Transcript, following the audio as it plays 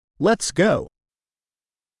Let's go.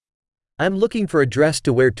 I'm looking for a dress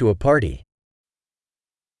to wear to a party.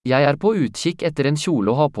 Jeg på utkikk etter en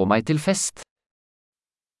kjole å ha på meg til fest.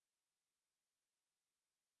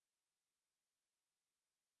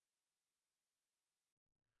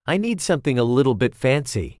 I need something a little bit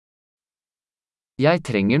fancy. Jeg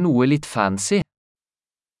trenger noe litt fancy.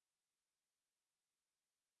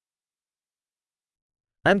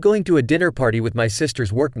 I'm going to a dinner party with my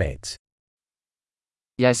sister's workmates.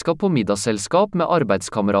 Jeg skal på middagsselskap med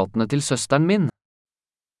arbeidskameratene til søsteren min.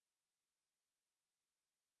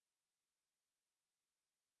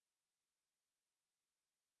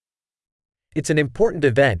 It's an important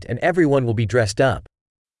event and everyone will be dressed up.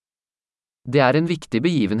 Det en viktig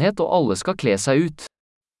begivenhet og alle skal kle seg ut.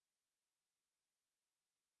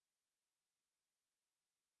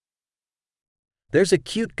 There's a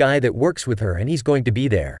cute guy that works with her and he's going to be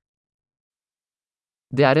there.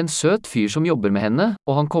 Det en søt fyr som jobber med henne,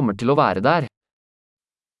 og han kommer til å være der.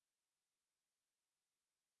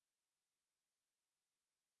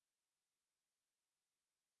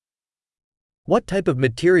 What type of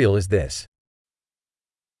material is this?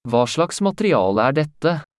 Hva slags materiale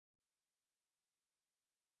dette?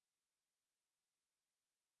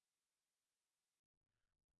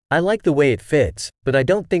 I like the way it fits, but I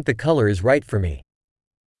don't think the color is right for me.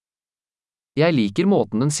 Jeg liker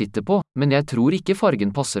måten den sitter på, men jeg tror ikke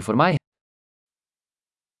fargen passer for meg.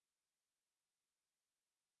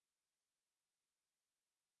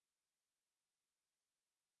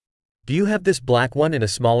 Do you have this black one in a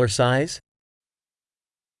smaller size?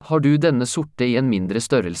 Har du denne sorte i en mindre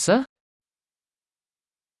størrelse?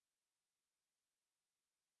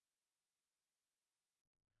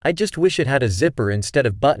 I just wish it had a zipper instead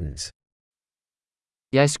of buttons.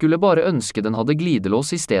 Jeg skulle bare ønske den hadde glidelås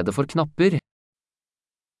i stedet for knapper.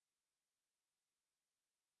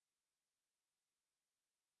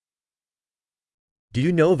 Do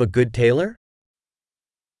you know of a good tailor?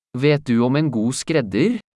 Vet du om en god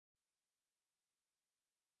skredder?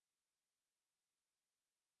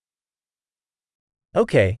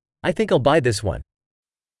 Okay, I think I'll buy this one.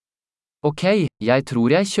 Ok, jeg tror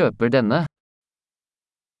jeg kjøper denne.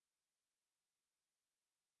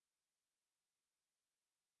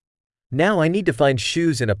 Now I need to find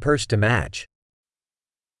shoes and a purse to match.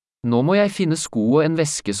 Nå må jeg finne sko og en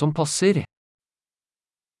veske som passer.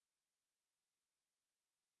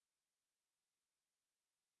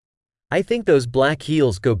 I think those black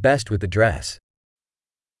heels go best with the dress.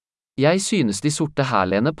 Jeg synes de sorte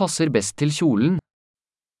hælene passer best til kjolen.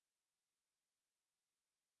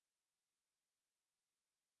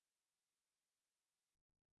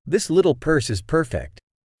 This little purse is perfect.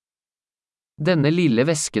 Denne lille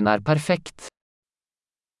vesken perfekt.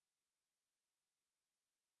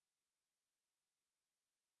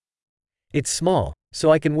 It's small,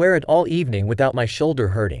 so I can wear it all evening without my shoulder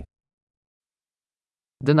hurting.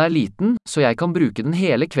 Den liten, så jeg kan bruke den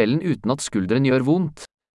hele kvelden uten at skulderen gjør vondt.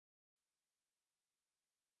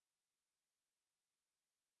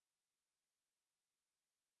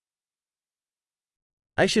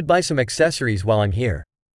 I should buy some accessories while I'm here.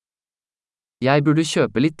 Jeg burde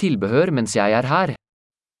kjøpe litt tilbehør mens jeg her.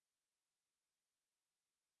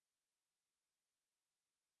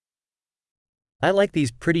 I like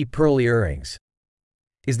these pretty pearl earrings.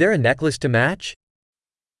 Is there a necklace to match?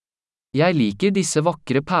 Jeg liker disse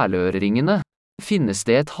vakre perleøreringene. Finnes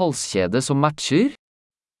det et halskjede som matcher?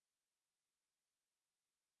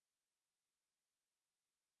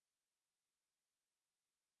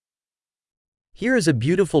 Here is a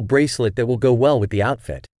beautiful bracelet that will go well with the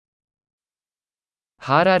outfit.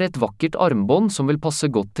 Her et vakkert armbånd som vil passe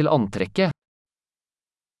godt til antrekket.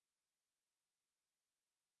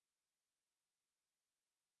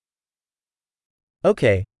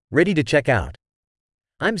 Okay, ready to check out.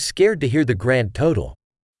 I'm scared to hear the grand total.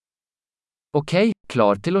 Ok,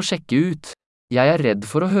 klar til å sjekke ut. Jeg redd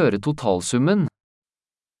for å høre totalsummen.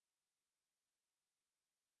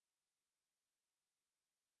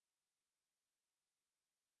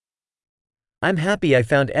 I'm happy I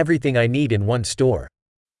found everything I need in one store.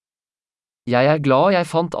 Jeg glad jeg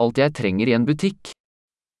fant alt jeg trenger i en butikk.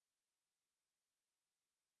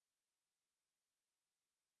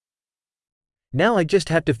 Now I just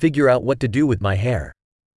have to figure out what to do with my hair.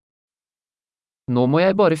 Nå må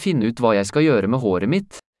jeg bare finne ut hva jeg skal gjøre med håret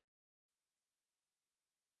mitt.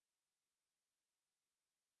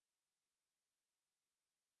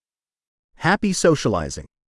 Happy socializing.